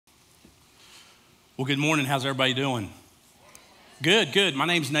Well, good morning. How's everybody doing? Good. My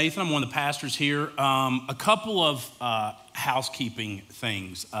name's Nathan. I'm one of the pastors here. A couple of housekeeping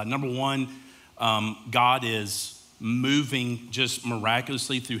things. Number one, God is moving just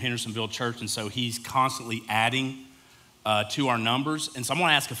miraculously through Hendersonville Church, and so he's constantly adding to our numbers. And so I want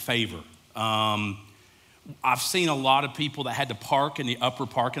to ask a favor. I've seen a lot of people that had to park in the upper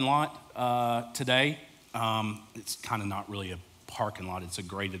parking lot today. It's kind of not really a parking lot. It's a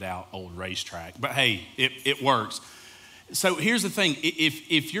graded out old racetrack. But hey, it works. So here's the thing.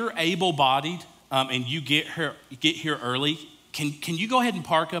 If you're able-bodied and you get here early, can you go ahead and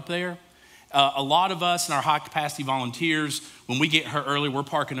park up there? A lot of us and our high-capacity volunteers, when we get here early, we're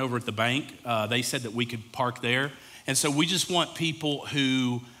parking over at the bank. They said that we could park there. And so we just want people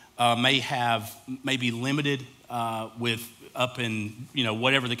who may be limited with up in,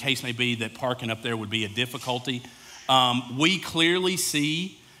 whatever the case may be, that parking up there would be a difficulty. We clearly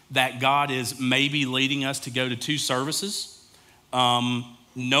see that God is maybe leading us to go to 2 services.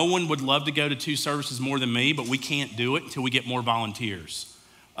 No one would love to go to 2 services more than me, but we can't do it until we get more volunteers.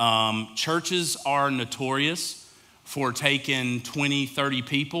 Churches are notorious for taking 20, 30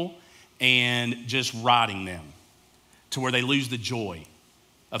 people and just rotting them to where they lose the joy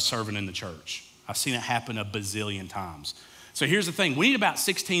of serving in the church. I've seen it happen a bazillion times. So here's the thing. We need about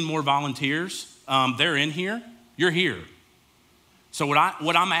 16 more volunteers. They're in here. You're here. So what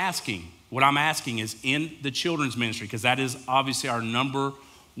I'm asking is in the children's ministry, because that is obviously our number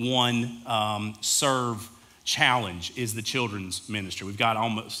one serve challenge is the children's ministry. We've got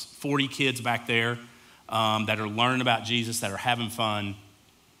almost 40 kids back there that are learning about Jesus, that are having fun.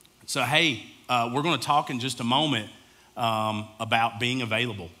 So hey, we're going to talk in just a moment about being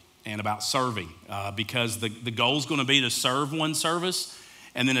available and about serving, because the goal is going to be to serve one service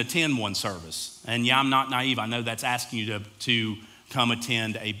and then attend one service. And yeah, I'm not naive. I know that's asking you to come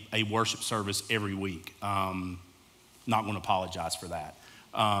attend a worship service every week. Not going to apologize for that.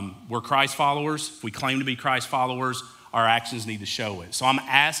 We're Christ followers. If we claim to be Christ followers, our actions need to show it. So I'm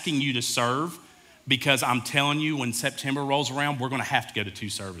asking you to serve, because I'm telling you, when September rolls around, we're going to have to go to 2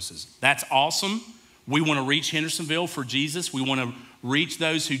 services. That's awesome. We want to reach Hendersonville for Jesus. We want to reach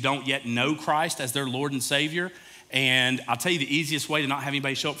those who don't yet know Christ as their Lord and Savior. And I'll tell you, the easiest way to not have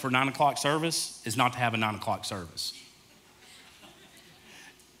anybody show up for a 9 o'clock service is not to have a 9 o'clock service.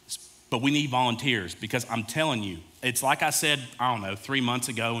 But we need volunteers, because I'm telling you, it's like I said, 3 months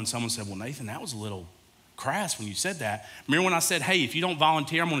ago, and someone said, well, Nathan, that was a little crass when you said that. Remember when I said, hey, if you don't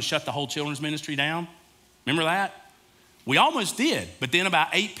volunteer, I'm going to shut the whole children's ministry down? Remember that? We almost did, but then about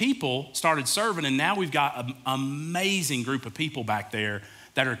 8 people started serving, and now we've got an amazing group of people back there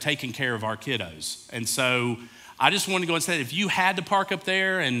that are taking care of our kiddos. And so I just wanted to go and say, if you had to park up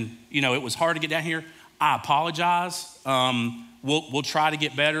there and, it was hard to get down here, I apologize. We'll try to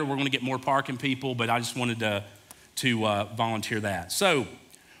get better. We're going to get more parking people, but I just wanted to volunteer that. So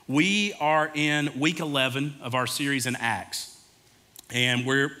we are in week 11 of our series in Acts, and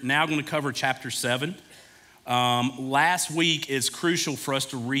we're now going to cover chapter 7. Last week is crucial for us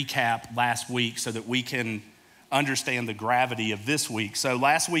to recap last week so that we can understand the gravity of this week. So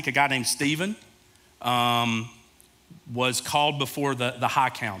last week, a guy named Stephen was called before the High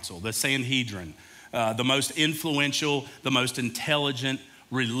Council, the Sanhedrin, the most influential, the most intelligent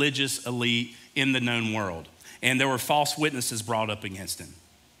religious elite in the known world. And there were false witnesses brought up against him.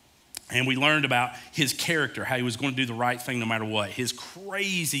 And we learned about his character, how he was going to do the right thing no matter what, his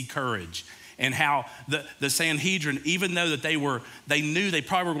crazy courage, and how the Sanhedrin, even though that they knew they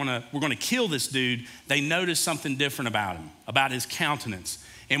probably were going to kill this dude, they noticed something different about him, about his countenance.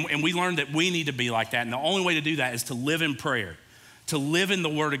 And we learned that we need to be like that. And the only way to do that is to live in prayer, to live in the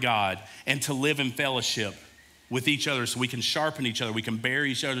Word of God, and to live in fellowship with each other so we can sharpen each other, we can bear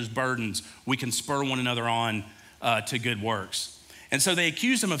each other's burdens, we can spur one another on to good works. And so they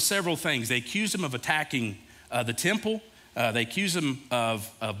accused him of several things. They accused him of attacking the temple. They accused him of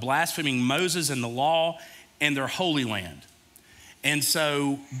blaspheming Moses and the law and their holy land. And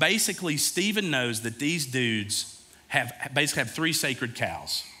so basically Stephen knows that these dudes have 3 sacred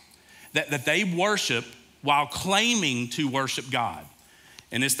cows that they worship while claiming to worship God.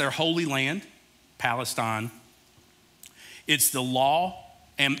 And it's their holy land, Palestine. It's the law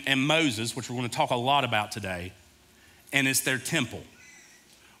and Moses, which we're going to talk a lot about today. And it's their temple,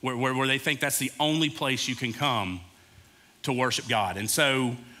 where they think that's the only place you can come to worship God. And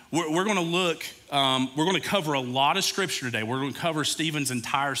so we're going to look, we're going to cover a lot of scripture today. We're going to cover Stephen's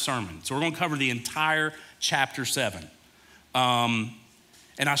entire sermon. So we're going to cover the entire chapter 7.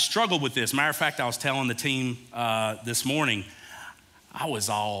 And I struggled with this. Matter of fact, I was telling the team this morning, I was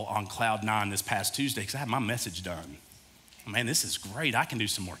all on cloud 9 this past Tuesday because I had my message done. Man, this is great. I can do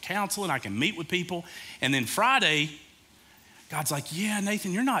some more counseling. I can meet with people. And then Friday, God's like, yeah,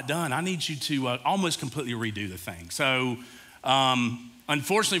 Nathan, you're not done. I need you to almost completely redo the thing. So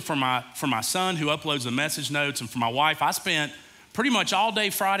unfortunately for my son who uploads the message notes and for my wife, I spent pretty much all day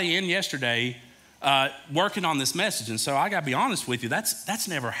Friday and yesterday working on this message. And so I got to be honest with you, that's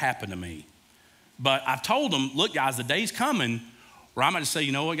never happened to me. But I've told them, look, guys, the day's coming where I'm going to say,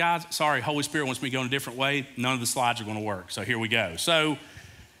 you know what, guys? Sorry, Holy Spirit wants me to go in a different way. None of the slides are going to work. So here we go. So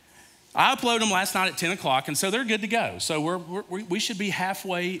I uploaded them last night at 10 o'clock, and so they're good to go. So we should be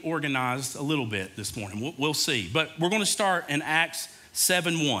halfway organized a little bit this morning. We'll see. But we're going to start in Acts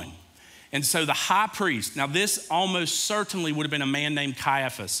 7:1. And so the high priest, now this almost certainly would have been a man named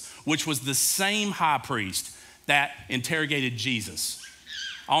Caiaphas, which was the same high priest that interrogated Jesus.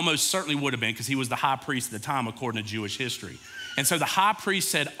 Almost certainly would have been, because he was the high priest at the time according to Jewish history. And so the high priest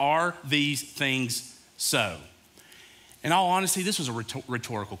said, are these things so? In all honesty, this was a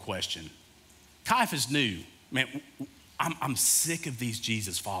rhetorical question. Caiaphas knew, man, I'm sick of these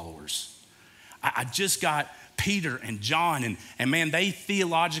Jesus followers. I just got Peter and John, and man, they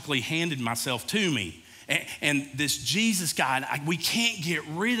theologically handed myself to me. And this Jesus guy, we can't get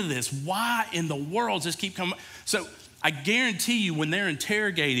rid of this. Why in the world does this keep coming? So I guarantee you when they're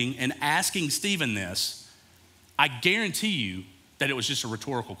interrogating and asking Stephen this, I guarantee you that it was just a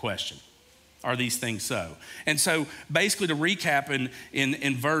rhetorical question. Are these things so? And so basically to recap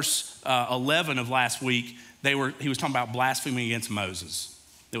in verse 11 of last week, he was talking about blaspheming against Moses.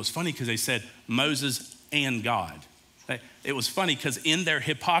 It was funny because they said Moses and God. It was funny because in their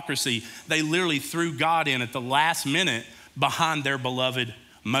hypocrisy, they literally threw God in at the last minute behind their beloved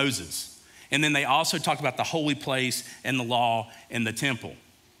Moses. And then they also talked about the holy place and the law and the temple.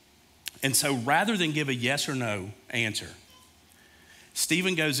 And so rather than give a yes or no answer,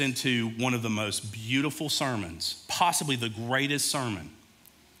 Stephen goes into one of the most beautiful sermons, possibly the greatest sermon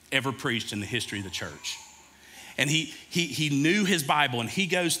ever preached in the history of the church. And he knew his Bible, and he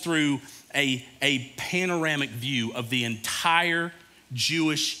goes through a panoramic view of the entire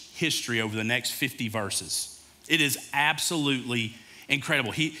Jewish history over the next 50 verses. It is absolutely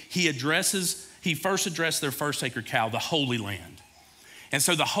incredible. He first addressed their first sacred cow, the Holy Land. And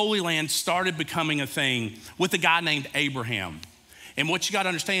so the Holy Land started becoming a thing with a guy named Abraham. And what you got to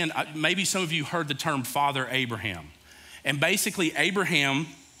understand, maybe some of you heard the term Father Abraham. And basically Abraham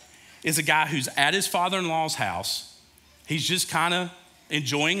is a guy who's at his father-in-law's house. He's just kind of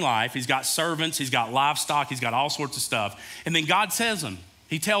enjoying life. He's got servants, he's got livestock, he's got all sorts of stuff. And then God tells him,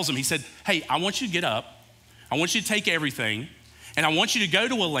 he said, hey, I want you to get up. I want you to take everything, and I want you to go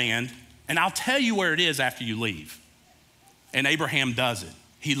to a land, and I'll tell you where it is after you leave. And Abraham does it.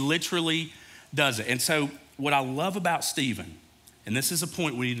 He literally does it. And so what I love about Stephen, and this is a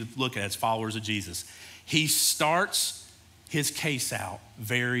point we need to look at as followers of Jesus, he starts his case out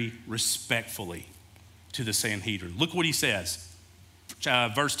very respectfully to the Sanhedrin. Look what he says,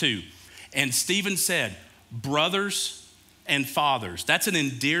 verse 2. And Stephen said, brothers and fathers. That's an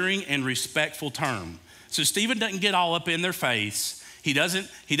endearing and respectful term. So Stephen doesn't get all up in their face. He doesn't,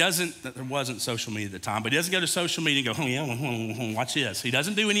 there wasn't social media at the time, but he doesn't go to social media and go, watch this. He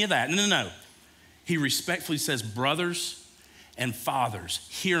doesn't do any of that. No. He respectfully says, brothers and fathers,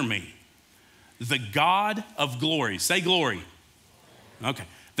 hear me. The God of glory, say glory. Okay.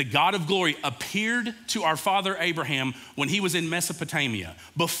 The God of glory appeared to our father Abraham when he was in Mesopotamia,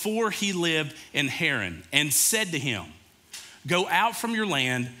 before he lived in Haran, and said to him, go out from your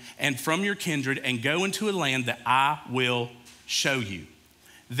land and from your kindred and go into a land that I will show you.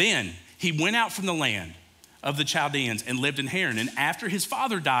 Then he went out from the land of the Chaldeans and lived in Haran. And after his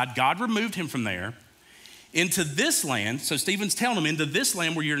father died, God removed him from there into this land. So Stephen's telling him, into this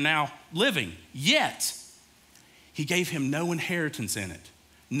land where you're now living. Yet he gave him no inheritance in it,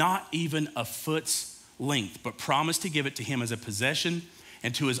 not even a foot's length, but promised to give it to him as a possession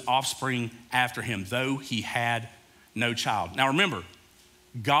and to his offspring after him, though he had no child. Now remember,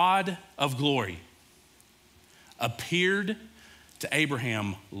 God of glory appeared to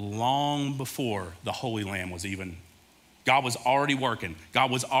Abraham long before the Holy Land was even, God was already working.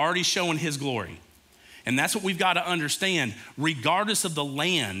 God was already showing his glory. And that's what we've got to understand, regardless of the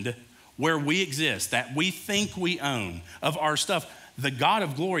land where we exist, that we think we own, of our stuff, the God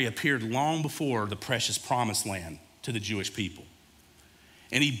of glory appeared long before the precious promised land to the Jewish people.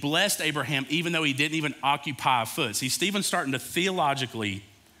 And he blessed Abraham even though he didn't even occupy a foot. See, Stephen's starting to theologically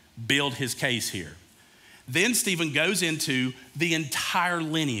build his case here. Then Stephen goes into the entire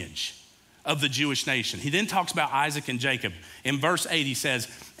lineage of the Jewish nation. He then talks about Isaac and Jacob. In verse 8, he says,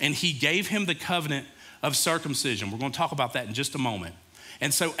 and he gave him the covenant of circumcision. We're going to talk about that in just a moment.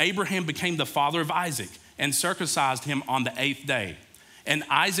 And so Abraham became the father of Isaac and circumcised him on the 8th day. And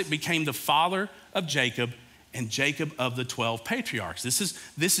Isaac became the father of Jacob, and Jacob of the 12 patriarchs. This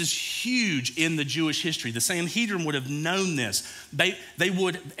is huge in the Jewish history. The Sanhedrin would have known this. They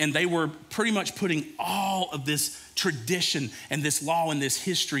were pretty much putting all of this tradition and this law and this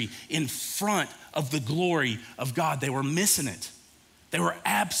history in front of the glory of God. They were missing it. They were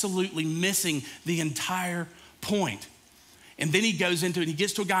absolutely missing the entire point. And then he goes into it, and he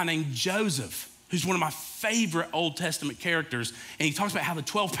gets to a guy named Joseph, who's one of my favorite Old Testament characters. And he talks about how the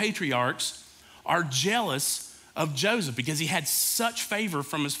 12 patriarchs are jealous of Joseph because he had such favor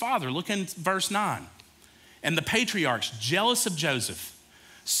from his father. Look in verse 9. And the patriarchs, jealous of Joseph,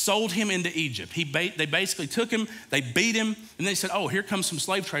 sold him into Egypt. They basically took him, they beat him, and they said, oh, here comes some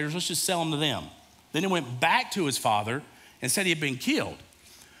slave traders, let's just sell him to them. Then he went back to his father and said he had been killed.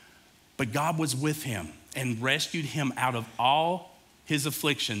 But God was with him and rescued him out of all his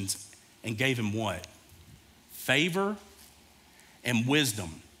afflictions and gave him what? Favor and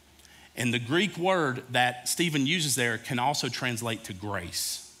wisdom. And the Greek word that Stephen uses there can also translate to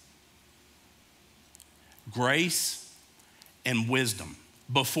grace. Grace and wisdom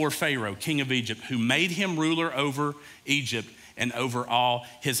before Pharaoh, king of Egypt, who made him ruler over Egypt and over all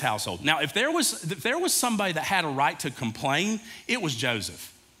his household. Now, if there was somebody that had a right to complain, it was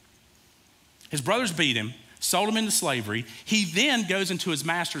Joseph. His brothers beat him, sold him into slavery. He then goes into his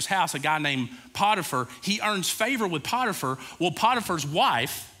master's house, a guy named Potiphar. He earns favor with Potiphar. Well, Potiphar's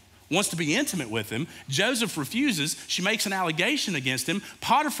wife wants to be intimate with him. Joseph refuses. She makes an allegation against him.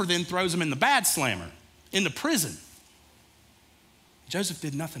 Potiphar then throws him in the bad slammer, into prison. Joseph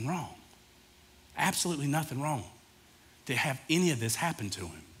did nothing wrong. Absolutely nothing wrong to have any of this happen to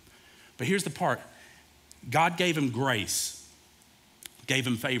him. But here's the part. God gave him grace, gave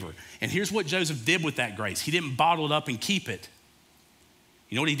him favor. And here's what Joseph did with that grace. He didn't bottle it up and keep it.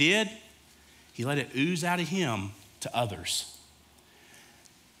 You know what he did? He let it ooze out of him to others.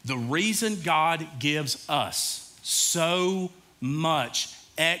 The reason God gives us so much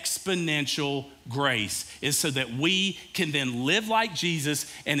exponential grace is so that we can then live like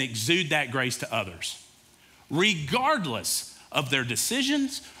Jesus and exude that grace to others, regardless of their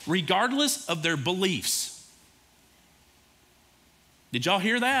decisions, regardless of their beliefs. Did y'all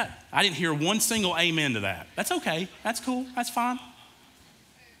hear that? I didn't hear one single amen to that. That's okay. That's cool. That's fine.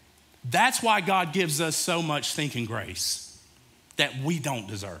 That's why God gives us so much stinking grace that we don't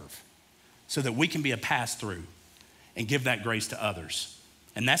deserve, so that we can be a pass-through and give that grace to others.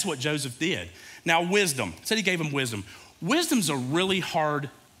 And that's what Joseph did. Now, wisdom. Said he gave him wisdom. Wisdom's a really hard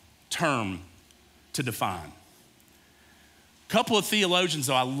term to define. A couple of theologians,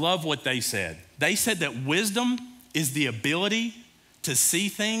 though, I love what they said. They said that wisdom is the ability to see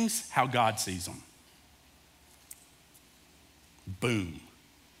things how God sees them. Boom.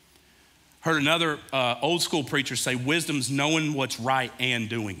 Heard another old school preacher say wisdom's knowing what's right and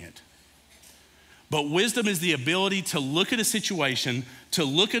doing it. But wisdom is the ability to look at a situation, to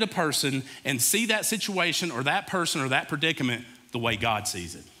look at a person and see that situation or that person or that predicament the way God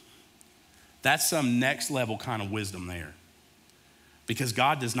sees it. That's some next level kind of wisdom there. Because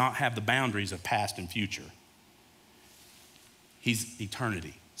God does not have the boundaries of past and future. He's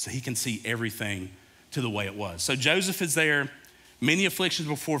eternity. So he can see everything to the way it was. So Joseph is there. Many afflictions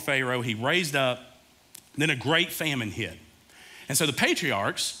before Pharaoh. He raised up. Then a great famine hit. And so the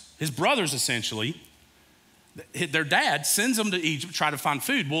patriarchs, his brothers essentially, their dad sends them to Egypt to try to find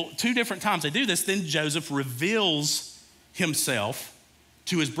food. Well, 2 different times they do this. Then Joseph reveals himself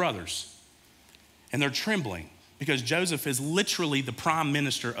to his brothers. And they're trembling because Joseph is literally the prime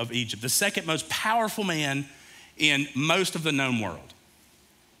minister of Egypt, the second most powerful man in most of the known world,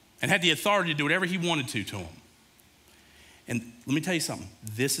 and had the authority to do whatever he wanted to him. And let me tell you something,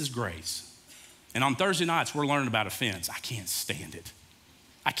 this is grace. And on Thursday nights, we're learning about offense. I can't stand it.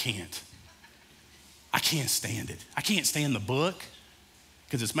 I can't stand it. I can't stand the book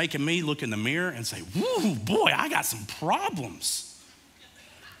because it's making me look in the mirror and say, woo, boy, I got some problems.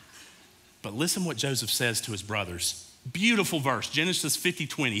 But listen what Joseph says to his brothers. Beautiful verse, Genesis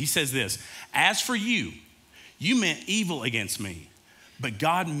 50:20. He says this, as for you, you meant evil against me, but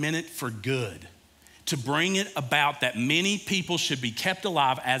God meant it for good, to bring it about that many people should be kept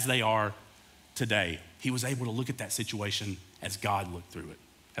alive as they are today. He was able to look at that situation as God looked through it,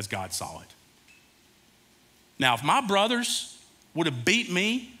 as God saw it. Now, if my brothers would have beat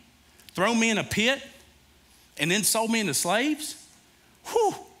me, thrown me in a pit, and then sold me into slaves,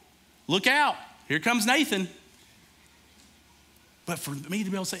 whew, look out, here comes Nathan. But for me to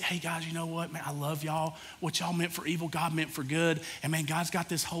be able to say, hey guys, you know what, man, I love y'all. What y'all meant for evil, God meant for good. And man, God's got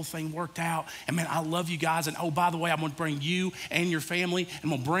this whole thing worked out. And man, I love you guys. And oh, by the way, I'm gonna bring you and your family, and I'm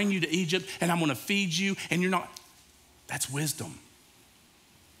gonna bring you to Egypt, and I'm gonna feed you, and you're not. That's wisdom.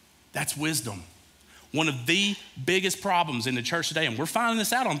 That's wisdom. One of the biggest problems in the church today, and we're finding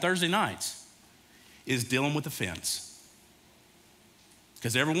this out on Thursday nights, is dealing with offense.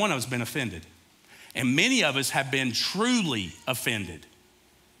 Because every one of us has been offended. And many of us have been truly offended.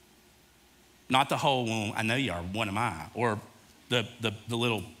 Not the whole, well, I know you are, what am I? Or the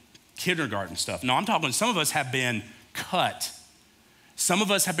little kindergarten stuff. No, I'm talking, some of us have been cut. Some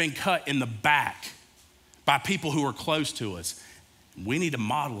of us have been cut in the back by people who are close to us. We need to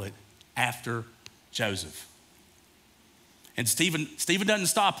model it after Joseph. And Stephen doesn't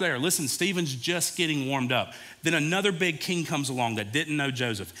stop there. Listen, Stephen's just getting warmed up. Then another big king comes along that didn't know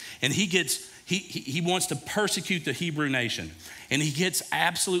Joseph. And he wants to persecute the Hebrew nation. And he gets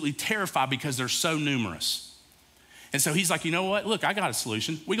absolutely terrified because they're so numerous. And so he's like, you know what? Look, I got a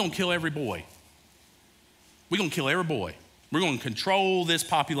solution. We're going to kill every boy. We're going to kill every boy. We're going to control this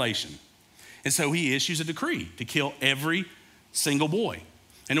population. And so he issues a decree to kill every single boy.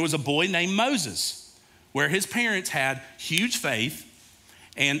 And there was a boy named Moses, where his parents had huge faith,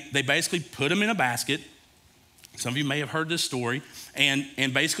 and they basically put him in a basket. Some of you may have heard this story.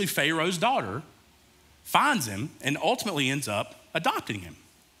 And basically Pharaoh's daughter finds him and ultimately ends up adopting him.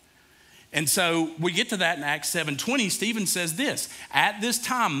 And so we get to that in Acts 7:20. Stephen says this: at this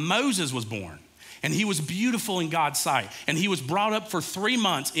time Moses was born, and he was beautiful in God's sight, and he was brought up for 3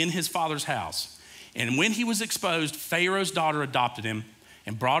 months in his father's house. And when he was exposed, Pharaoh's daughter adopted him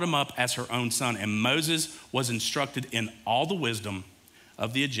and brought him up as her own son. And Moses was instructed in all the wisdom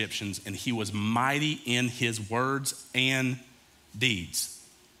of the Egyptians, and he was mighty in his words and deeds.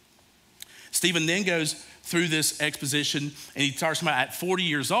 Stephen then goes through this exposition, and he starts about at 40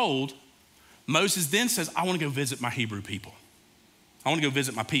 years old, Moses then says, I want to go visit my Hebrew people. I want to go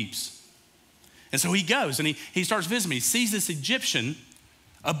visit my peeps. And so he goes, and he starts visiting. He sees this Egyptian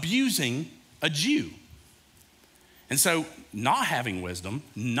abusing a Jew. And so, not having wisdom,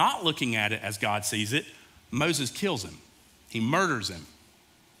 not looking at it as God sees it, Moses kills him. He murders him.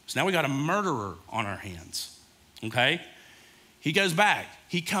 So now we got a murderer on our hands, okay? He goes back.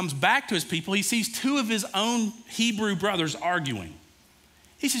 He comes back to his people. He sees 2 of his own Hebrew brothers arguing.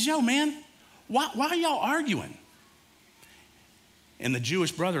 He says, yo, man, why are y'all arguing? And the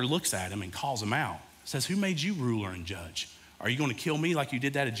Jewish brother looks at him and calls him out. Says, who made you ruler and judge? Are you going to kill me like you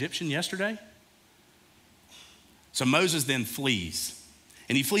did that Egyptian yesterday? So Moses then flees,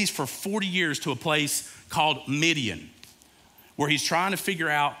 and he flees for 40 years to a place called Midian, where he's trying to figure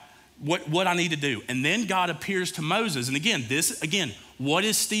out what I need to do. And then God appears to Moses. And again, what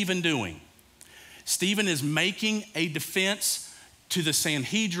is Stephen doing? Stephen is making a defense to the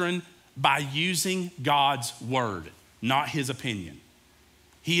Sanhedrin by using God's word, not his opinion.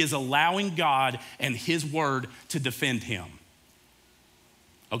 He is allowing God and his word to defend him.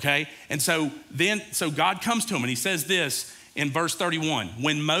 Okay? And so God comes to him and he says this in verse 31.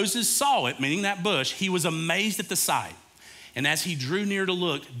 When Moses saw it, meaning that bush, he was amazed at the sight. And as he drew near to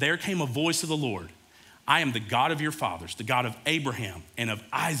look, there came a voice of the Lord. I am the God of your fathers, the God of Abraham and of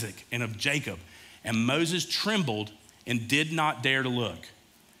Isaac and of Jacob. And Moses trembled and did not dare to look.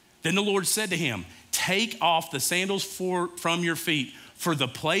 Then the Lord said to him, take off the sandals from your feet, for the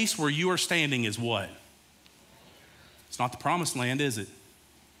place where you are standing is what? It's not the promised land, is it?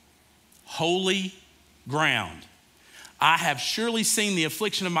 Holy ground. I have surely seen the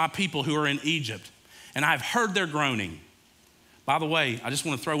affliction of my people who are in Egypt, and I have heard their groaning. By the way, I just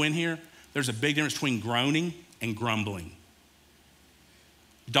want to throw in here, there's a big difference between groaning and grumbling.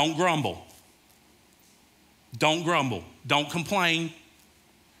 Don't grumble. Don't grumble. Don't complain.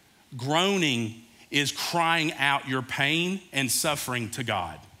 Groaning is crying out your pain and suffering to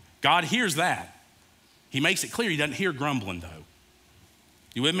God. God hears that. He makes it clear he doesn't hear grumbling though.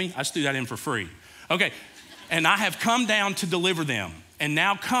 You with me? I just threw that in for free. Okay, and I have come down to deliver them. And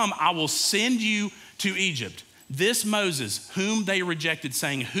now come, I will send you to Egypt. This Moses, whom they rejected,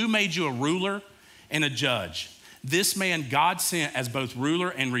 saying, who made you a ruler and a judge? This man God sent as both ruler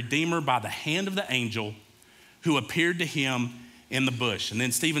and redeemer by the hand of the angel who appeared to him in the bush. And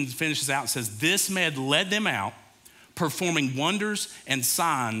then Stephen finishes out and says, this man led them out, performing wonders and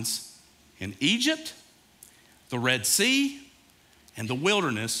signs in Egypt, the Red Sea, and the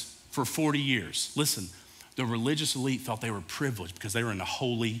wilderness for 40 years. Listen, the religious elite thought they were privileged because they were in the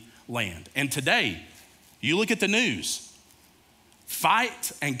Holy Land. And today, you look at the news,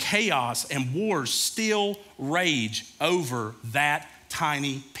 fight and chaos and wars still rage over that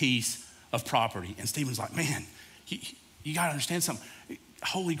tiny piece of property. And Stephen's like, man, You got to understand something.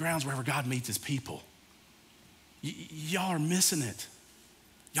 Holy ground's wherever God meets his people. Y'all are missing it.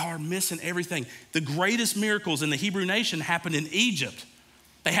 Y'all are missing everything. The greatest miracles in the Hebrew nation happened in Egypt.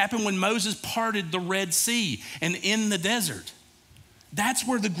 They happened when Moses parted the Red Sea and in the desert. That's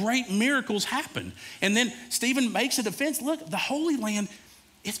where the great miracles happened. And then Stephen makes a defense. Look, the Holy Land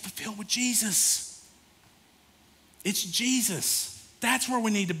is fulfilled with Jesus. It's Jesus. That's where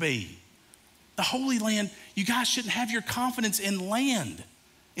we need to be. The Holy Land, you guys shouldn't have your confidence in land,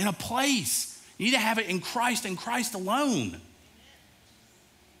 in a place. You need to have it in Christ and Christ alone.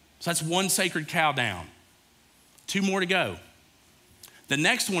 So that's one sacred cow down. 2 more to go. The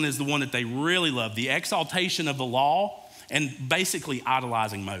next one is the one that they really love, the exaltation of the law and basically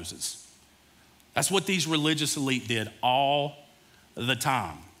idolizing Moses. That's what these religious elite did all the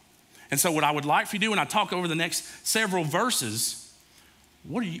time. And so what I would like for you to do when I talk over the next several verses,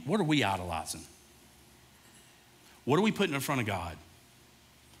 what are we idolizing? What are we putting in front of God?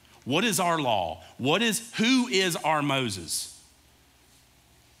 What is our law? Who is our Moses?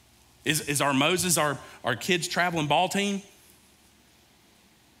 Is our Moses our kids' traveling ball team?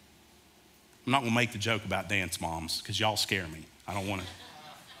 I'm not gonna make the joke about dance moms because y'all scare me. I don't wanna.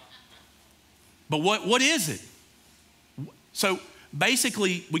 But what is it? So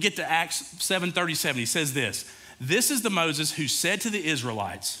basically we get to Acts 7:37. He says this is the Moses who said to the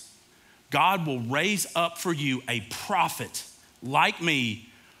Israelites, God will raise up for you a prophet like me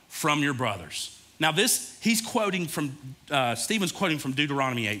from your brothers. Now he's quoting from, Stephen's quoting from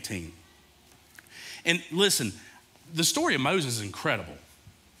Deuteronomy 18. And listen, the story of Moses is incredible.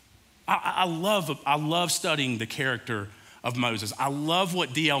 I love studying the character of Moses. I love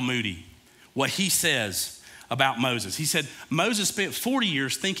what D.L. Moody, what he says about Moses. He said, Moses spent 40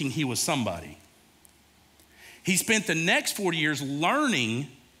 years thinking he was somebody. He spent the next 40 years learning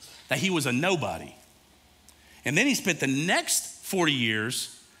that he was a nobody. And then he spent the next 40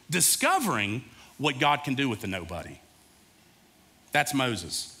 years discovering what God can do with the nobody. That's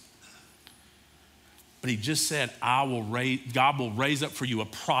Moses. But he just said, God will raise up for you a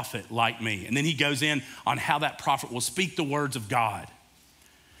prophet like me. And then he goes in on how that prophet will speak the words of God.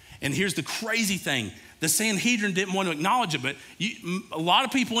 And here's the crazy thing. The Sanhedrin didn't want to acknowledge it, but a lot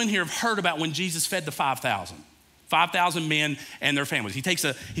of people in here have heard about when Jesus fed the 5,000 men and their families. He takes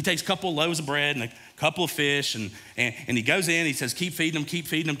a couple of loaves of bread and a couple of fish, and he goes in, he says, keep feeding them, keep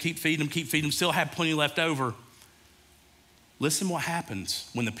feeding them, keep feeding them, keep feeding them, still have plenty left over. Listen what happens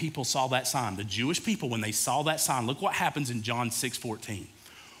when the people saw that sign. The Jewish people, when they saw that sign, look what happens in John 6:14.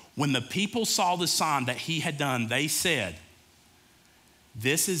 When the people saw the sign that he had done, they said,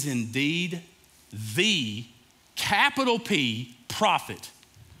 this is indeed the capital P prophet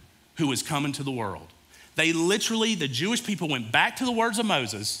who is coming to the world. They literally, the Jewish people went back to the words of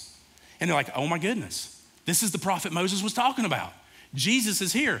Moses and they're like, oh my goodness, this is the prophet Moses was talking about. Jesus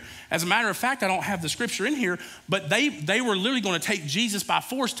is here. As a matter of fact, I don't have the scripture in here, but they were literally going to take Jesus by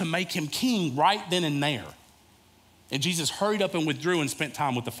force to make him king right then and there. And Jesus hurried up and withdrew and spent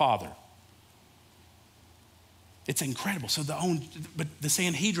time with the Father. It's incredible. But the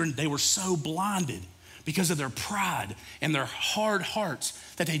Sanhedrin, they were so blinded because of their pride and their hard hearts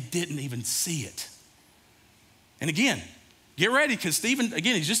that they didn't even see it. And again, get ready, because Stephen,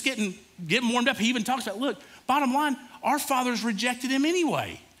 again, he's just getting warmed up. He even talks about, look, bottom line, our fathers rejected him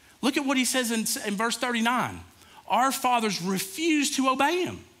anyway. Look at what he says in verse 39. Our fathers refused to obey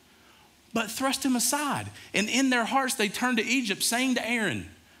him, but thrust him aside. And in their hearts they turned to Egypt, saying to Aaron,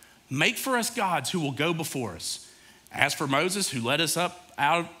 make for us gods who will go before us. As for Moses, who led us up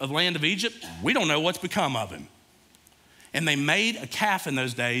out of the land of Egypt, we don't know what's become of him. And they made a calf in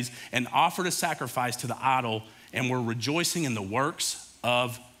those days and offered a sacrifice to the idol and were rejoicing in the works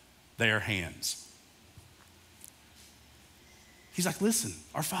of their hands. He's like, listen,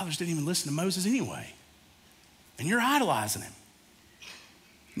 our fathers didn't even listen to Moses anyway. And you're idolizing him.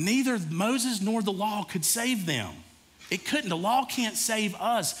 Neither Moses nor the law could save them. It couldn't. The law can't save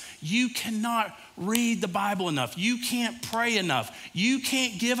us. You cannot read the Bible enough. You can't pray enough. You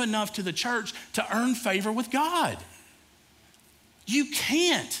can't give enough to the church to earn favor with God. You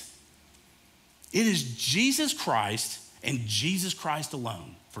can't. It is Jesus Christ and Jesus Christ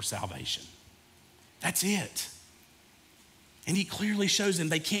alone for salvation. That's it. And he clearly shows them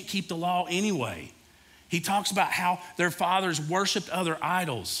they can't keep the law anyway. He talks about how their fathers worshiped other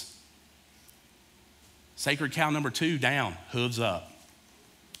idols. Sacred cow number 2 down, hooves up.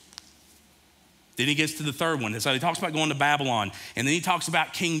 Then he gets to the third one. So he talks about going to Babylon. And then he talks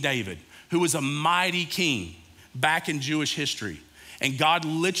about King David, who was a mighty king back in Jewish history. And God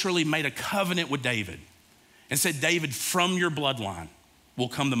literally made a covenant with David and said, David, from your bloodline will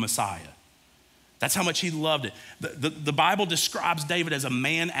come the Messiah. That's how much he loved it. The Bible describes David as a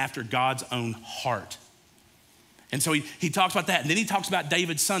man after God's own heart. And so he talks about that. And then he talks about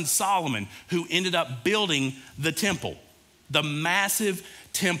David's son Solomon, who ended up building the temple, the massive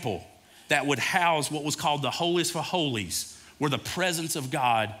temple that would house what was called the holiest of holies, where the presence of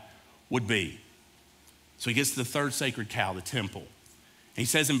God would be. So he gets to the third sacred cow, the temple. And he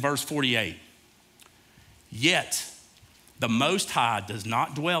says in verse 48, yet the Most High does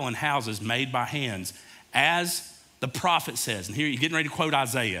not dwell in houses made by hands, as the prophet says. And here you're getting ready to quote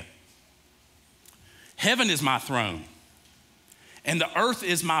Isaiah. Heaven is my throne, and the earth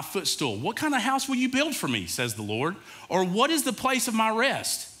is my footstool. What kind of house will you build for me, says the Lord? Or what is the place of my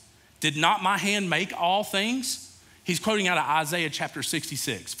rest? Did not my hand make all things? He's quoting out of Isaiah chapter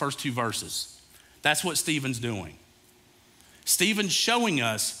 66, first 2 verses. That's what Stephen's doing. Stephen's showing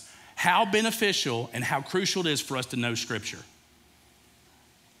us how beneficial and how crucial it is for us to know Scripture,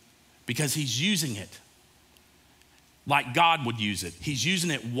 because he's using it like God would use it. He's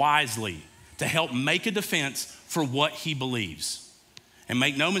using it wisely to help make a defense for what he believes. And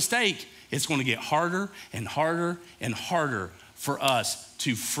make no mistake, it's going to get harder and harder and harder for us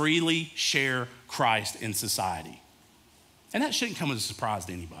to freely share Christ in society. And that shouldn't come as a surprise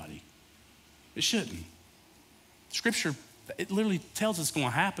to anybody. It shouldn't. Scripture, it literally tells us it's going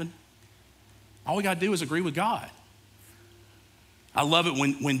to happen. All we got to do is agree with God. I love it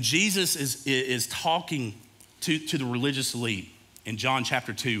when Jesus is talking to the religious elite in John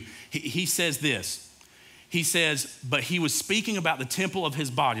chapter 2. He says this. He says, but he was speaking about the temple of his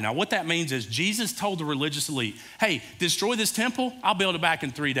body. Now, what that means is Jesus told the religious elite, hey, destroy this temple, I'll build it back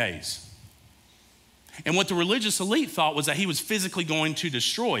in 3 days. And what the religious elite thought was that he was physically going to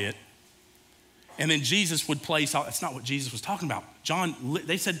destroy it, and then Jesus would place, that's not what Jesus was talking about.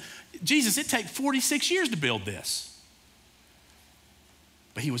 They said, Jesus, it takes 46 years to build this.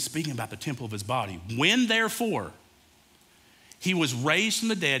 But he was speaking about the temple of his body. When, therefore, he was raised from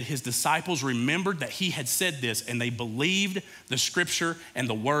the dead, his disciples remembered that he had said this, and they believed the scripture and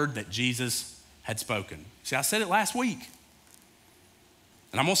the word that Jesus had spoken. See, I said it last week,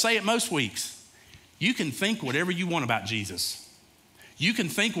 and I'm gonna say it most weeks. You can think whatever you want about Jesus. You can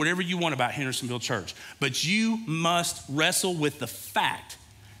think whatever you want about Hendersonville Church, but you must wrestle with the fact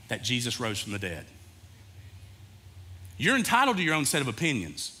that Jesus rose from the dead. You're entitled to your own set of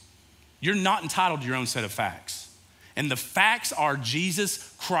opinions. You're not entitled to your own set of facts. And the facts are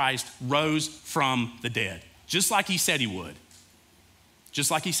Jesus Christ rose from the dead, just like he said he would.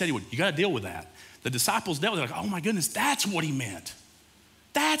 Just like he said he would. You got to deal with that. The disciples dealt with it like, oh my goodness, that's what he meant.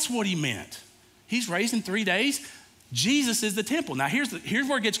 That's what he meant. He's raised in 3 days. Jesus is the temple. Now here's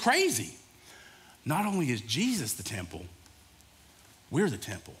where it gets crazy. Not only is Jesus the temple, we're the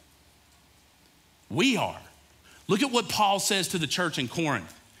temple. We are. Look at what Paul says to the church in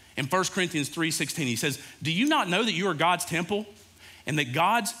Corinth. In 1 Corinthians 3:16, he says, do you not know that you are God's temple and that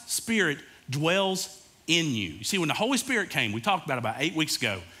God's Spirit dwells in you? You see, when the Holy Spirit came, we talked about 8 weeks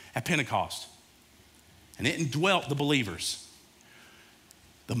ago at Pentecost, and it indwelt the believers.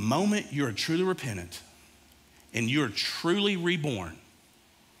 The moment you're truly repentant and you're truly reborn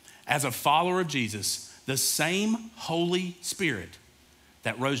as a follower of Jesus, the same Holy Spirit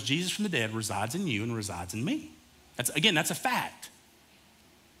that rose Jesus from the dead resides in you and resides in me. That's a fact.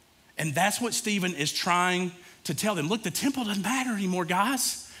 And that's what Stephen is trying to tell them. Look, the temple doesn't matter anymore,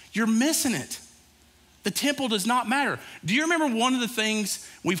 guys. You're missing it. The temple does not matter. Do you remember one of the things,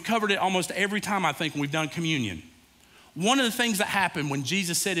 we've covered it almost every time, I think, when we've done communion. One of the things that happened when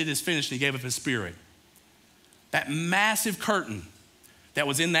Jesus said it is finished and he gave up his Spirit, that massive curtain that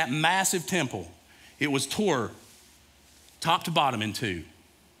was in that massive temple, it was tore top to bottom in two.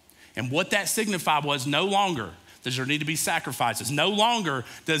 And what that signified was no longer does there need to be sacrifices. No longer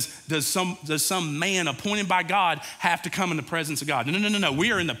does some man appointed by God have to come in the presence of God. No.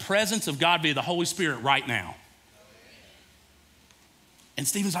 We are in the presence of God via the Holy Spirit right now. And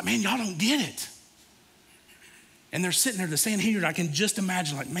Stephen's like, man, y'all don't get it. And they're sitting there, the Sanhedrin, I can just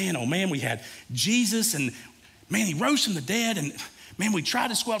imagine like, man, oh man, we had Jesus and man, he rose from the dead and man, we tried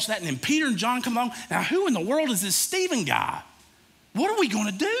to squelch that. And then Peter and John come along. Now, who in the world is this Stephen guy? What are we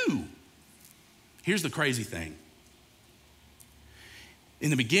gonna do? Here's the crazy thing. In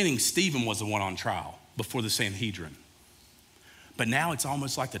the beginning, Stephen was the one on trial before the Sanhedrin. But now it's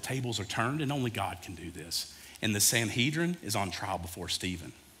almost like the tables are turned and only God can do this. And the Sanhedrin is on trial before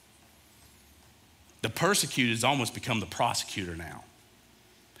Stephen. The persecuted has almost become the prosecutor now.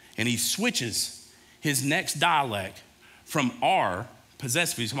 And he switches his next dialect from our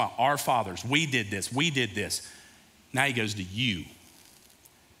possessive, he's talking about our fathers. We did this. Now he goes to you.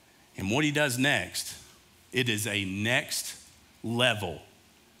 And what he does next, it is a next level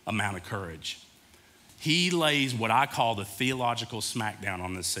amount of courage. he lays what I call the theological smackdown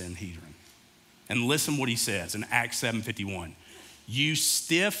on the Sanhedrin. And listen what he says in Acts 7:51. You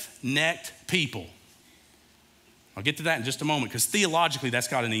stiff-necked people. I'll get to that in just a moment, because theologically that's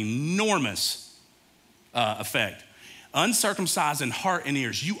got an enormous effect. Uncircumcised in heart and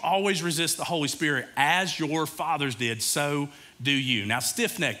ears, you always resist the Holy Spirit as your fathers did, so do you. Now,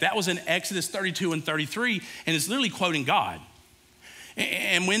 stiff-necked, that was in Exodus 32 and 33, and it's literally quoting God.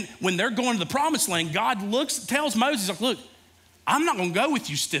 And when they're going to the promised land, God tells Moses, like, look, I'm not gonna go with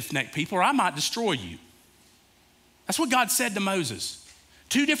you stiff-necked people, or I might destroy you. That's what God said to Moses.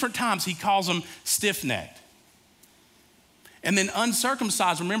 2 different times he calls them stiff-necked. And then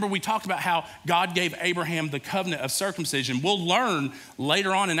uncircumcised, remember we talked about how God gave Abraham the covenant of circumcision. We'll learn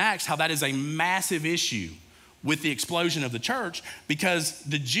later on in Acts how that is a massive issue with the explosion of the church, because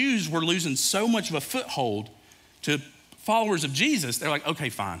the Jews were losing so much of a foothold to followers of Jesus. They're like, okay,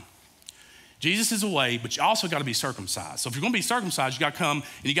 fine. Jesus is away, but you also got to be circumcised. So if you're going to be circumcised, you got to come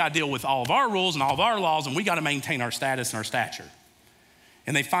and you got to deal with all of our rules and all of our laws, and we got to maintain our status and our stature.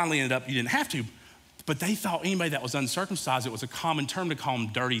 And they finally ended up, you didn't have to, but they thought anybody that was uncircumcised, it was a common term to call them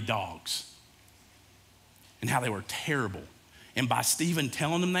dirty dogs, and how they were terrible. And by Stephen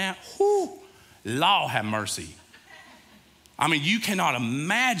telling them that, whoo, Lord have mercy. I mean, you cannot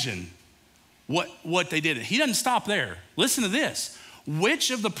imagine what they did. He doesn't stop there. Listen to this. Which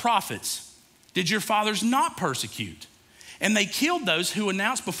of the prophets did your fathers not persecute? And they killed those who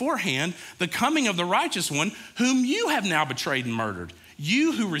announced beforehand the coming of the righteous one, whom you have now betrayed and murdered.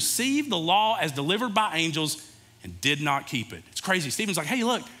 You who received the law as delivered by angels and did not keep it. It's crazy. Stephen's like, hey,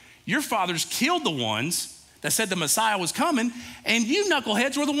 look, your fathers killed the ones that said the Messiah was coming, and you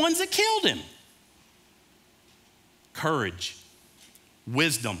knuckleheads were the ones that killed him. Courage,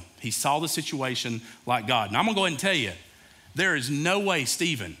 wisdom. He saw the situation like God. And I'm gonna go ahead and tell you, there is no way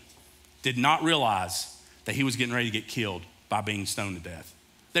Stephen did not realize that he was getting ready to get killed by being stoned to death.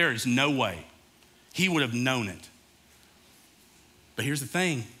 There is no way. He would have known it. But here's the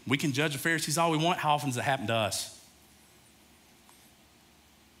thing. We can judge the Pharisees all we want. How often does it happen to us?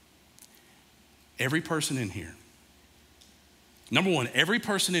 Every person in here, number one, every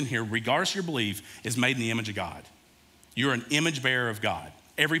person in here, regardless of your belief, is made in the image of God. You're an image bearer of God.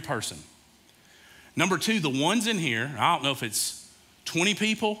 Every person. Number two, the ones in here, I don't know if it's 20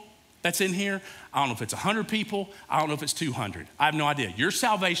 people that's in here. I don't know if it's 100 people. I don't know if it's 200. I have no idea. Your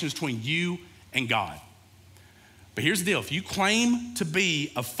salvation is between you and God. But here's the deal. If you claim to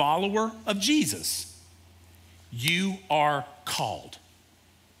be a follower of Jesus, you are called.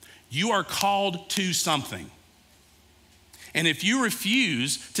 You are called to something. And if you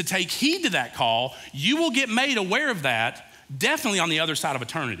refuse to take heed to that call, you will get made aware of that definitely on the other side of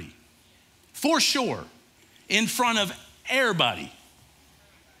eternity. For sure. In front of everybody.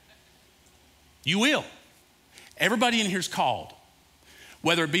 You will. Everybody in here is called.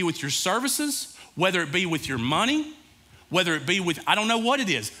 Whether it be with your services, whether it be with your money, whether it be with, I don't know what it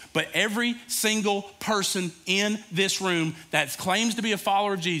is, but every single person in this room that claims to be a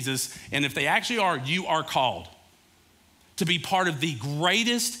follower of Jesus, and if they actually are, you are called to be part of the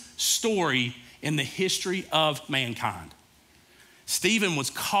greatest story in the history of mankind. Stephen was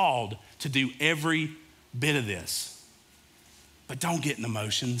called to do every bit of this. But don't get in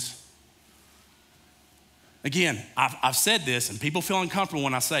emotions. Again, I've said this, and people feel uncomfortable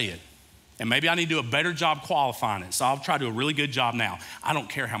when I say it. And maybe I need to do a better job qualifying it. So I'll try to do a really good job now. I don't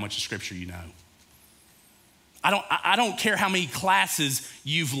care how much of Scripture you know. I don't care how many classes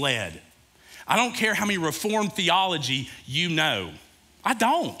you've led. I don't care how many Reformed theology you know. I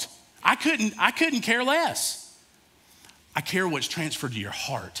don't. I couldn't care less. I care what's transferred to your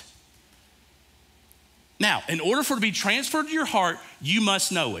heart. Now, in order for it to be transferred to your heart, you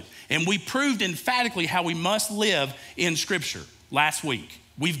must know it. And we proved emphatically how we must live in Scripture last week.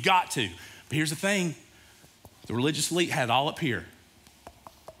 We've got to. But here's the thing. The religious elite had it all up here.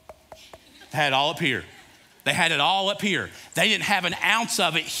 They had it all up here. They had it all up here. They didn't have an ounce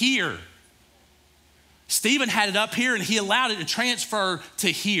of it here. Stephen had it up here, and he allowed it to transfer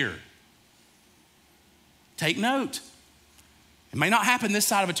to here. Take note. It may not happen this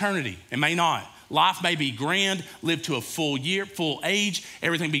side of eternity. It may not. Life may be grand, live to a full year, full age,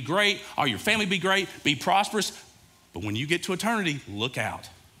 everything be great, all your family be great, be prosperous. But when you get to eternity, look out.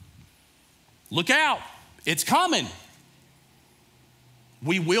 Look out. It's coming.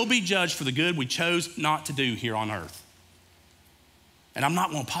 We will be judged for the good we chose not to do here on earth. And I'm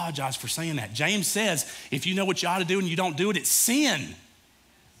not going to apologize for saying that. James says, if you know what you ought to do and you don't do it, it's sin.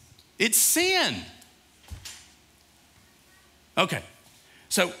 It's sin. Okay.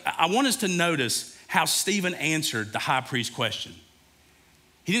 So I want us to notice how Stephen answered the high priest question.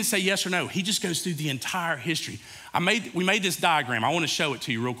 He didn't say yes or no. He just goes through the entire history. We made this diagram. I want to show it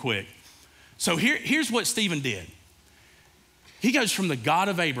to you real quick. So here's what Stephen did. He goes from the God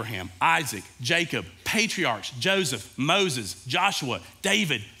of Abraham, Isaac, Jacob, patriarchs, Joseph, Moses, Joshua,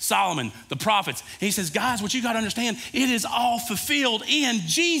 David, Solomon, the prophets. And he says, guys, what you got to understand, it is all fulfilled in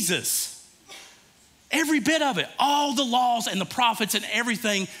Jesus. Every bit of it, all the laws and the prophets and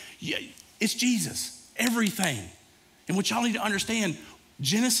everything, it's Jesus, everything. And what y'all need to understand,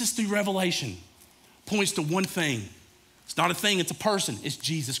 Genesis through Revelation points to one thing. It's not a thing, it's a person. It's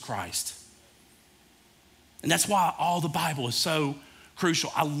Jesus Christ. And that's why all the Bible is so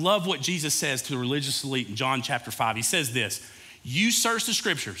crucial. I love what Jesus says to the religious elite in John chapter 5. He says this, you search the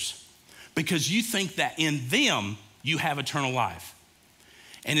scriptures because you think that in them you have eternal life.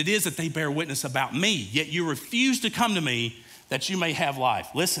 And it is that they bear witness about me, yet you refuse to come to me that you may have life.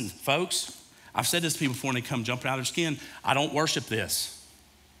 Listen, folks, I've said this to people before and they come jumping out of their skin. I don't worship this.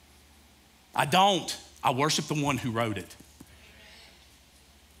 I don't. I worship the one who wrote it.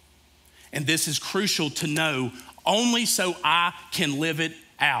 And this is crucial to know only so I can live it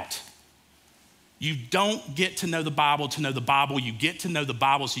out. You don't get to know the Bible to know the Bible. You get to know the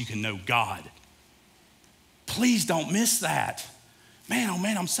Bible so you can know God. Please don't miss that. Man, oh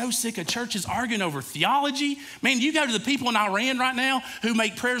man, I'm so sick of churches arguing over theology. Man, you go to the people in Iran right now who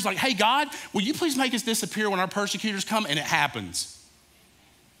make prayers like, hey, God, will you please make us disappear when our persecutors come? And it happens.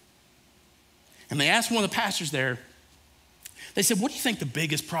 And they asked one of the pastors there, they said, what do you think the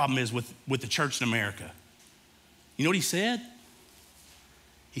biggest problem is with the church in America? You know what he said?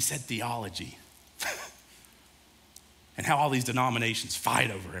 He said theology. And how all these denominations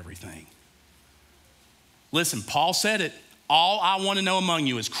fight over everything. Listen, Paul said it. All I want to know among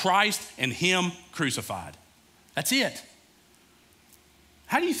you is Christ and him crucified. That's it.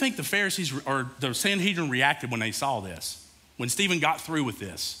 How do you think the Pharisees or the Sanhedrin reacted when they saw this? When Stephen got through with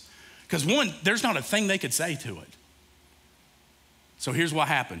this? Because one, there's not a thing they could say to it. So here's what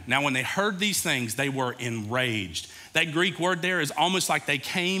happened. Now, when they heard these things, they were enraged. That Greek word there is almost like they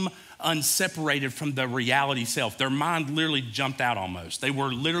came unseparated from the reality self. Their mind literally jumped out almost. They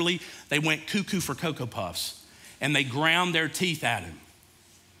went cuckoo for Cocoa Puffs, and they ground their teeth at him.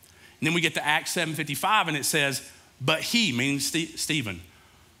 And then we get to Acts 7:55, and it says, but he, meaning Stephen,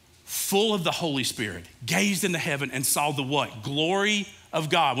 full of the Holy Spirit, gazed into heaven and saw the what? Glory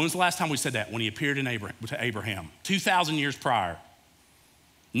of God. When was the last time we said that? When he appeared to Abraham, 2,000 years prior.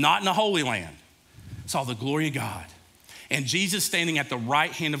 Not in the Holy Land, saw the glory of God. And Jesus standing at the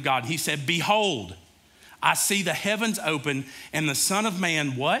right hand of God, he said, behold, I see the heavens open and the Son of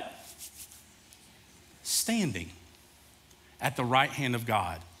Man, what? Standing at the right hand of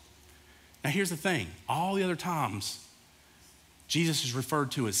God. Now here's the thing, all the other times, Jesus is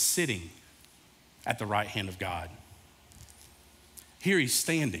referred to as sitting at the right hand of God. Here he's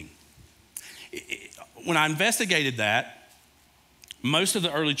standing. When I investigated that, most of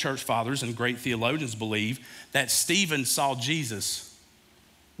the early church fathers and great theologians believe that Stephen saw Jesus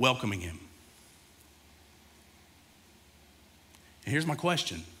welcoming him. And here's my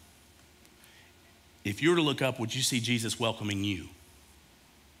question. If you were to look up, would you see Jesus welcoming you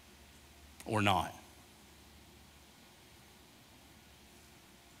or not?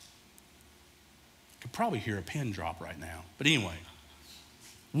 I could probably hear a pin drop right now. But anyway,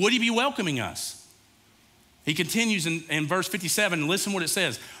 would he be welcoming us? He continues in verse 57, listen what it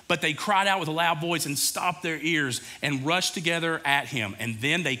says. But they cried out with a loud voice and stopped their ears and rushed together at him. And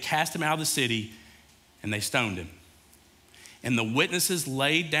then they cast him out of the city and they stoned him. And the witnesses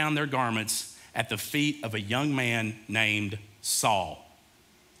laid down their garments at the feet of a young man named Saul.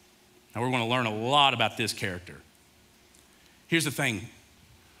 Now we're going to learn a lot about this character. Here's the thing.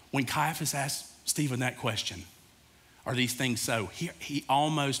 When Caiaphas asked Stephen that question, are these things so? He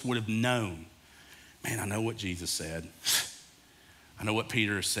almost would have known. Man, I know what Jesus said. I know what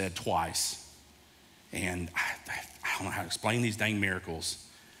Peter has said twice. And I don't know how to explain these dang miracles.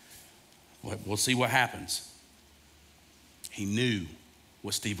 We'll see what happens. He knew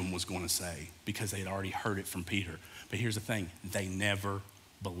what Stephen was going to say because they had already heard it from Peter. But here's the thing, they never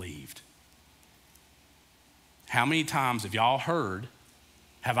believed. How many times have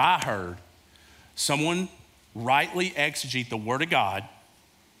I heard someone rightly exegete the word of God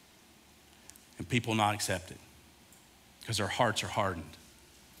and people not accept it because their hearts are hardened?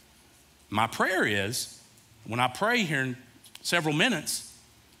 My prayer is, when I pray here in several minutes,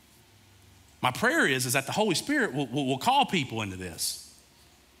 my prayer is that the Holy Spirit will call people into this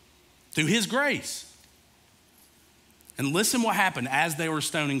through his grace. And listen what happened as they were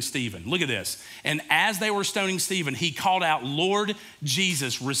stoning Stephen. Look at this. And as they were stoning Stephen, he called out, Lord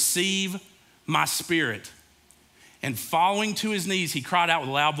Jesus, receive my spirit. And falling to his knees, he cried out with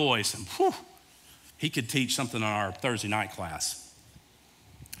a loud voice. And whew, he could teach something on our Thursday night class.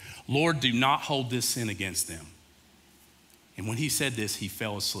 Lord, do not hold this sin against them. And when he said this, he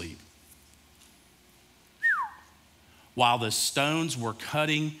fell asleep. While the stones were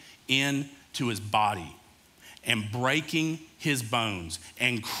cutting into his body and breaking his bones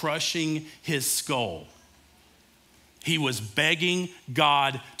and crushing his skull, he was begging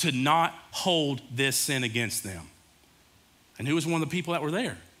God to not hold this sin against them. And who was one of the people that were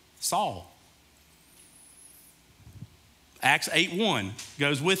there? Saul. Acts 8:1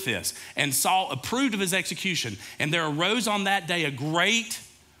 goes with this. And Saul approved of his execution, and there arose on that day a great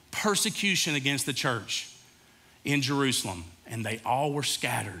persecution against the church in Jerusalem, and they all were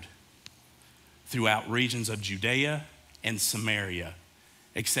scattered throughout regions of Judea and Samaria,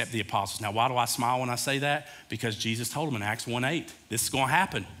 except the apostles. Now, why do I smile when I say that? Because Jesus told them in Acts 1:8, this is going to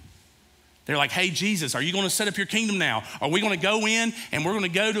happen. They're like, hey, Jesus, are you going to set up your kingdom now? Are we going to go in and we're going to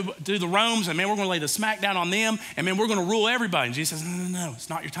go to the Romans and man, we're going to lay the smack down on them and man, we're going to rule everybody? And Jesus says, no, it's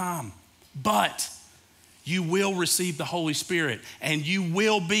not your time. But you will receive the Holy Spirit and you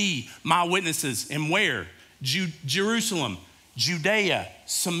will be my witnesses. And where? Jerusalem, Judea,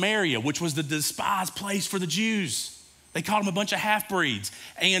 Samaria, which was the despised place for the Jews. They called them a bunch of half-breeds,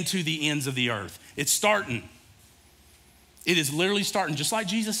 and to the ends of the earth. It's starting. It is literally starting, just like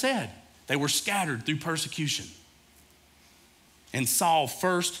Jesus said. They were scattered through persecution. And Saul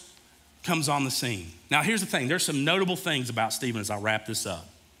first comes on the scene. Now, here's the thing. There's some notable things about Stephen as I wrap this up.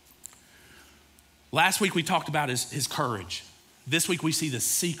 Last week, we talked about his courage. This week, we see the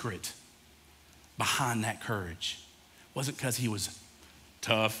secret behind that courage. It wasn't because he was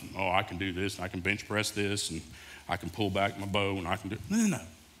tough. And, I can do this, and I can bench press this, and I can pull back my bow, and I can do... No.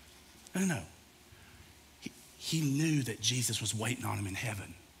 He knew that Jesus was waiting on him in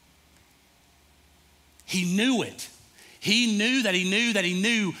heaven. He knew it. He knew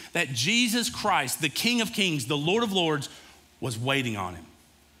that Jesus Christ, the King of Kings, the Lord of Lords, was waiting on him.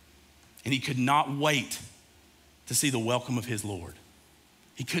 And he could not wait to see the welcome of his Lord.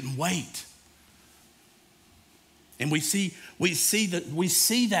 He couldn't wait. And we see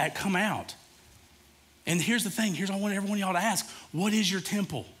that come out. And here's the thing. Here's what I want everyone of y'all to ask. What is your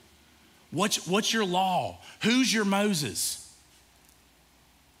temple? What's your law? Who's your Moses?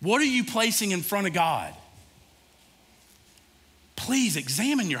 What are you placing in front of God? Please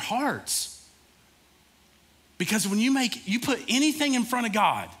examine your hearts. Because when you put anything in front of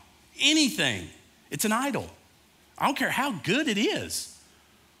God, anything, it's an idol. I don't care how good it is.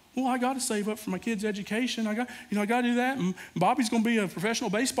 Well, I got to save up for my kids' education. I got to do that. And Bobby's going to be a professional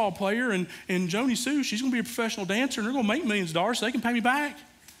baseball player, and Joni Sue, she's going to be a professional dancer, and they're going to make millions of dollars so they can pay me back.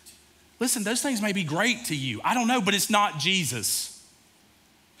 Listen, those things may be great to you. I don't know, but it's not Jesus.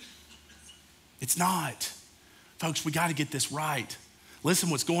 It's not. Folks, we got to get this right. Listen,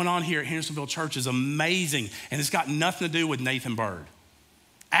 what's going on here at Hendersonville Church is amazing, and it's got nothing to do with Nathan Bird.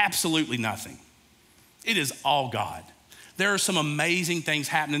 Absolutely nothing. It is all God. There are some amazing things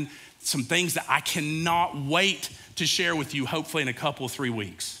happening, some things that I cannot wait to share with you, hopefully in a couple of 3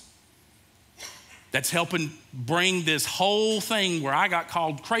 weeks. That's helping bring this whole thing where I got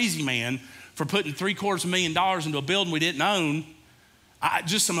called crazy man for putting $750,000 into a building we didn't own.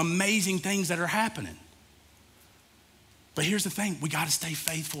 Just some amazing things that are happening. But here's the thing, we got to stay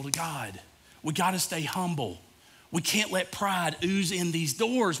faithful to God. We got to stay humble. We can't let pride ooze in these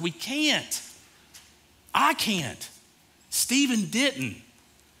doors. We can't. I can't. Stephen didn't.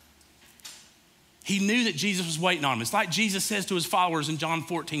 He knew that Jesus was waiting on him. It's like Jesus says to his followers in John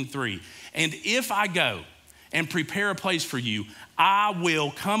 14:3, and if I go and prepare a place for you, I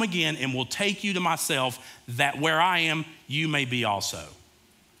will come again and will take you to myself, that where I am, you may be also.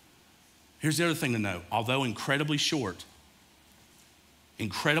 Here's the other thing to know. Although incredibly short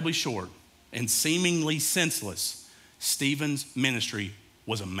and seemingly senseless, Stephen's ministry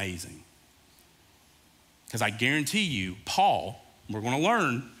was amazing. Because I guarantee you, Paul, we're going to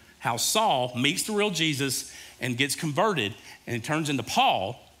learn how Saul meets the real Jesus and gets converted, and it turns into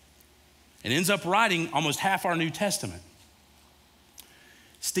Paul and ends up writing almost half our New Testament.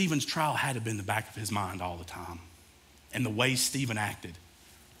 Stephen's trial had to have been in the back of his mind all the time, and the way Stephen acted.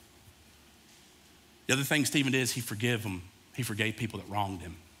 The other thing Stephen did is he forgave them. He forgave people that wronged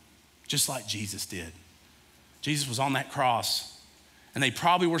him, just like Jesus did. Jesus was on that cross, and they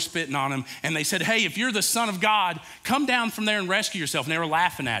probably were spitting on him, and they said, hey, if you're the Son of God, come down from there and rescue yourself. And they were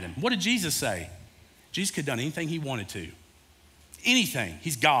laughing at him. What did Jesus say? Jesus could have done anything he wanted to. Anything.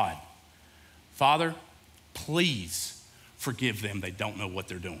 He's God. Father, please forgive them. They don't know what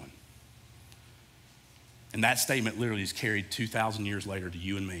they're doing. And that statement literally is carried 2,000 years later to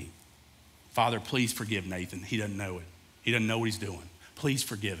you and me. Father, please forgive Nathan. He doesn't know it. He doesn't know what he's doing. Please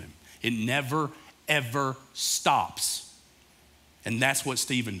forgive him. It never, ever stops. And that's what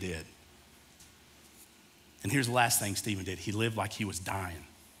Stephen did. And here's the last thing Stephen did. He lived like he was dying.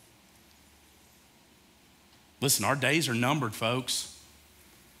 Listen, our days are numbered, folks.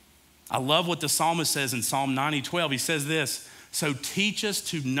 I love what the psalmist says in Psalm 90:12. He says this, so teach us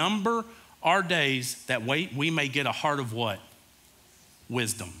to number our days that we may get a heart of what?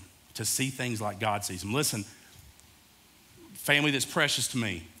 Wisdom, to see things like God sees them. Listen, family that's precious to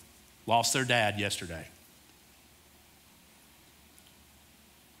me lost their dad yesterday.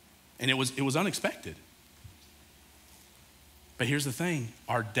 And it was unexpected. But here's the thing,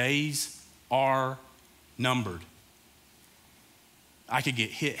 our days are numbered. I could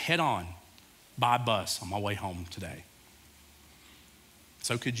get hit head on by a bus on my way home today.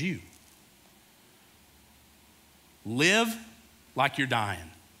 So could you. Live like you're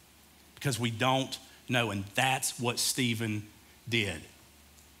dying, because we don't know. And that's what Stephen did.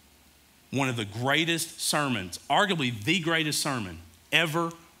 One of the greatest sermons, arguably the greatest sermon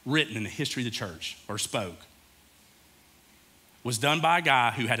ever written in the history of the church, or spoke, was done by a guy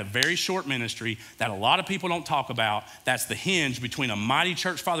who had a very short ministry that a lot of people don't talk about. That's the hinge between a mighty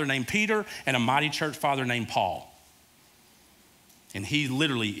church father named Peter and a mighty church father named Paul. And he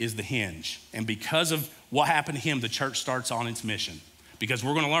literally is the hinge. And because of what happened to him, the church starts on its mission. Because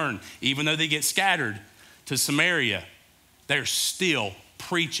we're going to learn, even though they get scattered to Samaria, they're still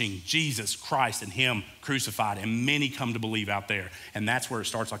preaching Jesus Christ and him crucified. And many come to believe out there. And that's where it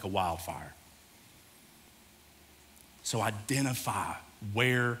starts like a wildfire. So identify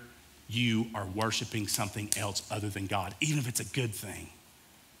where you are worshiping something else other than God, even if it's a good thing.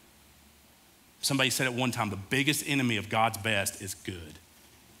 Somebody said at one time, the biggest enemy of God's best is good.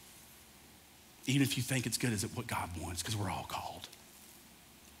 Even if you think it's good, is it what God wants? Because we're all called.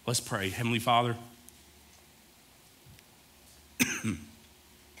 Let's pray. Heavenly Father,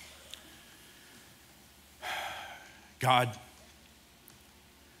 God,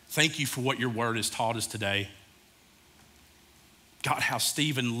 thank you for what your word has taught us today. God, how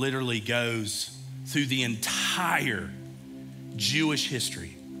Stephen literally goes through the entire Jewish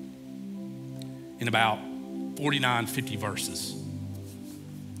history in about 49, 50 verses,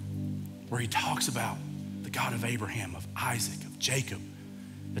 where he talks about the God of Abraham, of Isaac, of Jacob,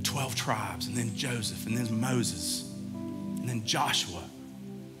 the 12 tribes, and then Joseph, and then Moses, and then Joshua,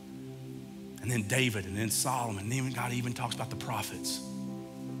 and then David, and then Solomon, and even God even talks about the prophets.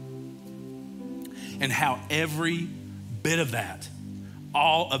 And how every bit of that,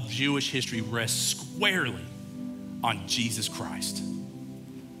 all of Jewish history rests squarely on Jesus Christ.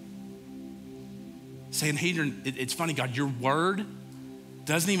 Sanhedrin, it's funny, God, your word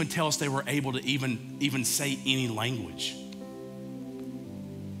doesn't even tell us they were able to even say any language.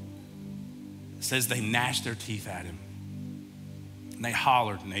 It says they gnashed their teeth at him. And they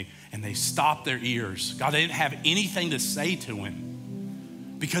hollered and they stopped their ears. God, they didn't have anything to say to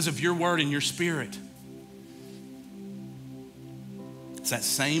him because of your word and your spirit. It's that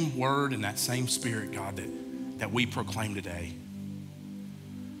same word and that same spirit, God, that we proclaim today.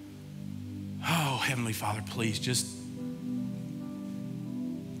 Oh, Heavenly Father, please just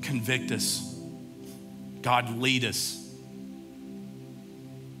convict us. God, lead us.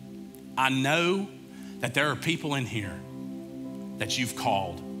 I know that there are people in here that you've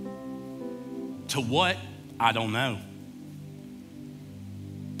called. To what? I don't know.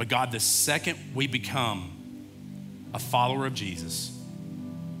 But God, the second we become a follower of Jesus,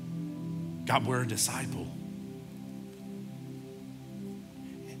 God, we're a disciple.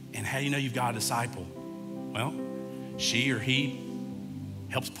 And how do you know you've got a disciple? Well, she or he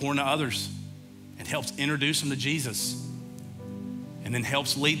helps pour into others and helps introduce them to Jesus and then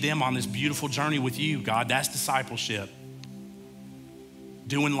helps lead them on this beautiful journey with you. God, that's discipleship.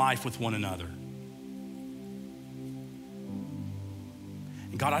 Doing life with one another.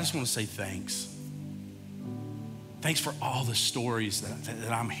 And God, I just want to say thanks. Thanks for all the stories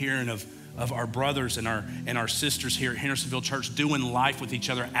that I'm hearing of our brothers and our sisters here at Hendersonville Church doing life with each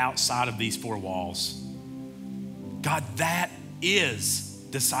other outside of these four walls. God, that is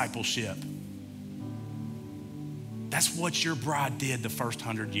discipleship. That's what your bride did the first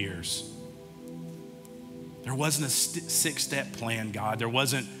 100 years. There wasn't a six-step plan, God. There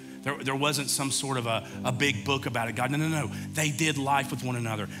wasn't some sort of a big book about it, God. No. They did life with one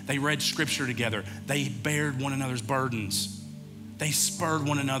another. They read scripture together. They bared one another's burdens. They spurred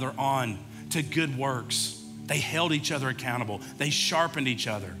one another on to good works. They held each other accountable. They sharpened each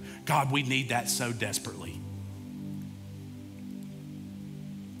other. God, we need that so desperately.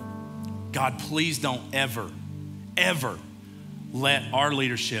 God, please don't ever let our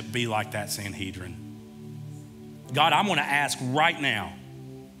leadership be like that Sanhedrin. God, I'm gonna ask right now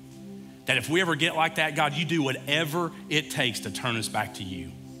that if we ever get like that, God, you do whatever it takes to turn us back to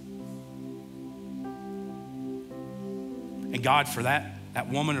you. And God, for that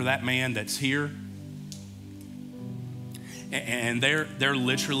woman or that man that's here, and they're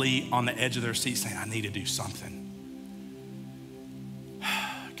literally on the edge of their seat saying, I need to do something.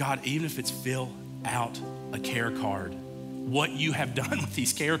 God, even if it's fill out a care card, what you have done with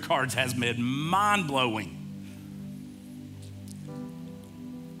these care cards has been mind-blowing.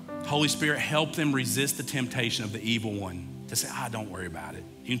 Holy Spirit, help them resist the temptation of the evil one to say, don't worry about it.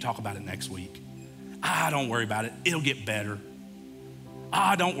 You can talk about it next week. Don't worry about it. It'll get better.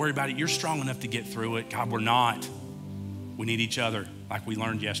 Don't worry about it. You're strong enough to get through it. God, we're not. We need each other like we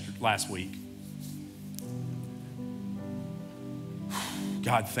learned last week.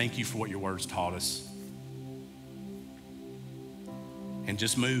 God, thank you for what your words taught us. And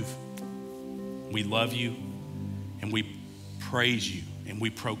just move. We love you and we praise you and we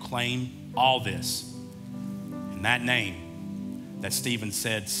proclaim all this in that name that Stephen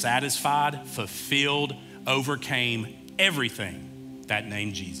said, satisfied, fulfilled, overcame everything. That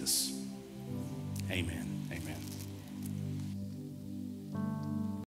name, Jesus. Amen.